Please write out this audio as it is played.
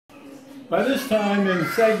By this time in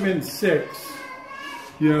segment 6,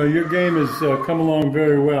 your game has come along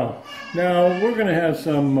very well. Now we're going to have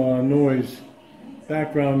some noise,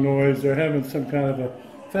 background noise. They're having some kind of a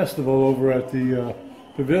festival over at the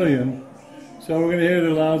pavilion. So we're going to hear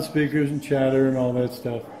the loudspeakers and chatter and all that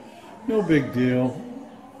stuff. No big deal.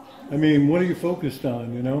 I mean, what are you focused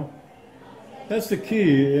on, That's the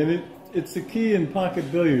key, and it's the key in pocket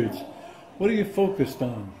billiards. What are you focused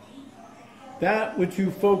on? That which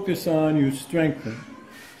you focus on, you strengthen.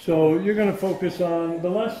 So you're going to focus on the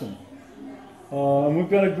lesson. And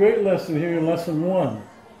we've got a great lesson here in lesson 1.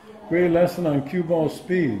 Great lesson on cue ball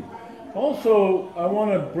speed. Also, I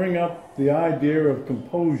want to bring up the idea of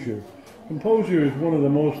composure. Composure is one of the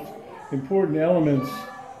most important elements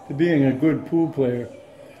to being a good pool player.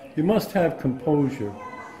 You must have composure.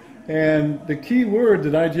 And the key word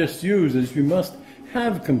that I just used is you must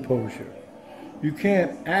have composure. You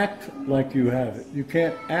can't act like you have it. You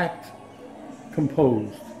can't act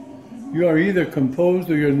composed. You are either composed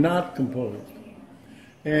or you're not composed.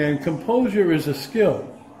 And composure is a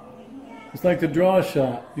skill. It's like the draw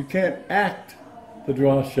shot. You can't act the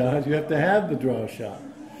draw shot. You have to have the draw shot.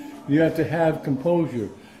 You have to have composure.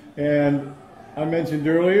 And I mentioned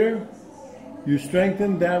earlier, you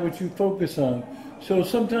strengthen that which you focus on. So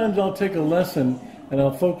sometimes I'll take a lesson and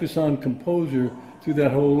I'll focus on composure through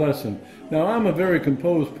that whole lesson. Now, I'm a very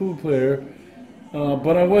composed pool player,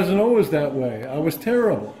 but I wasn't always that way. I was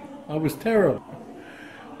terrible.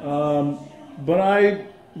 But I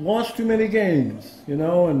lost too many games,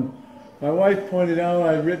 and my wife pointed out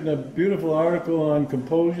I'd written a beautiful article on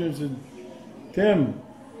composure and said, Tim,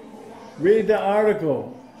 read the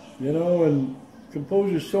article, and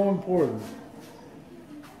composure is so important.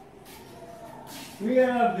 We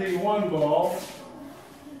have the 1 ball,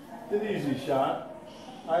 an easy shot.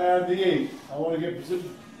 I have the 8. I want to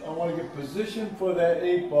get positioned for that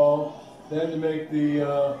 8 ball, then to make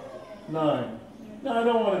the 9. Now I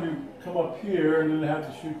don't want to come up here and then have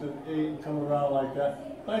to shoot the 8 and come around like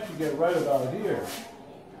that. I like to get right about here.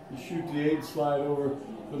 You shoot the 8 and slide over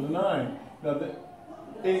for the 9. Now the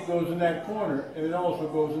 8 goes in that corner, and it also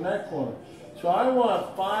goes in that corner. So I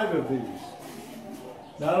want 5 of these.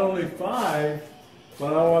 Not only 5,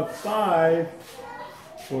 but I want 5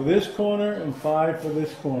 for this corner and 5 for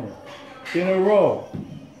this corner in a row.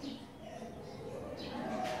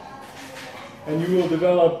 And you will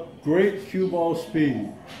develop great cue ball speed,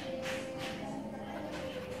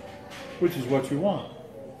 which is what you want.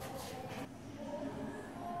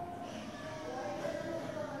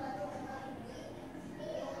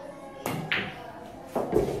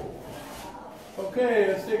 Okay,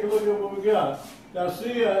 let's take a look at what we got. Now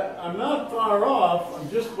see, I'm not far off, I'm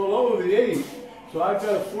just below the 8, so I've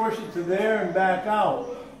got to force it to there and back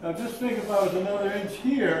out. Now just think if I was another inch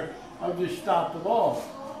here, I would just stop the ball.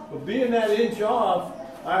 But being that inch off,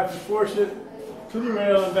 I have to force it to the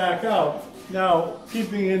rail and back out. Now,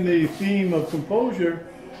 keeping in the theme of composure,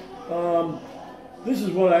 this is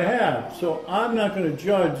what I have. So I'm not going to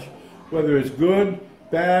judge whether it's good,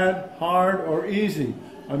 bad, hard, or easy.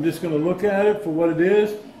 I'm just going to look at it for what it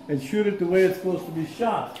is and shoot it the way it's supposed to be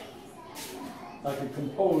shot, like a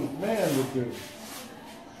composed man would do.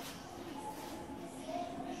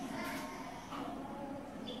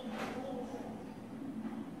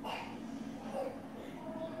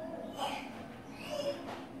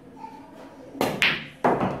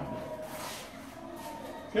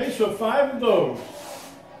 Okay, so 5 of those.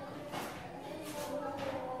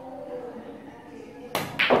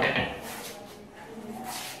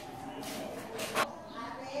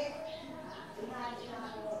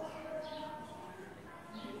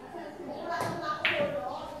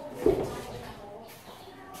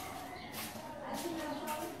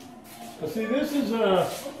 Now see, this is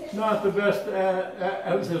not the best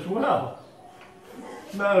as well.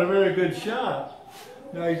 It's not a very good shot.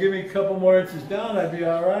 Now you give me a couple more inches down, I'd be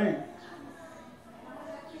all right.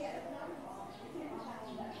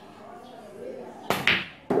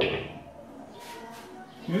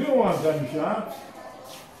 You don't want dumb shots,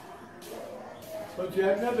 but you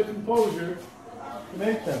have to have the composure to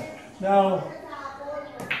make them. Now,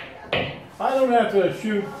 I don't have to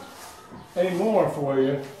shoot any more for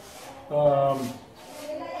you.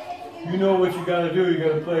 You know what you got to do. You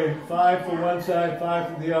got to play 5 for one side,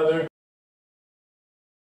 5 for the other.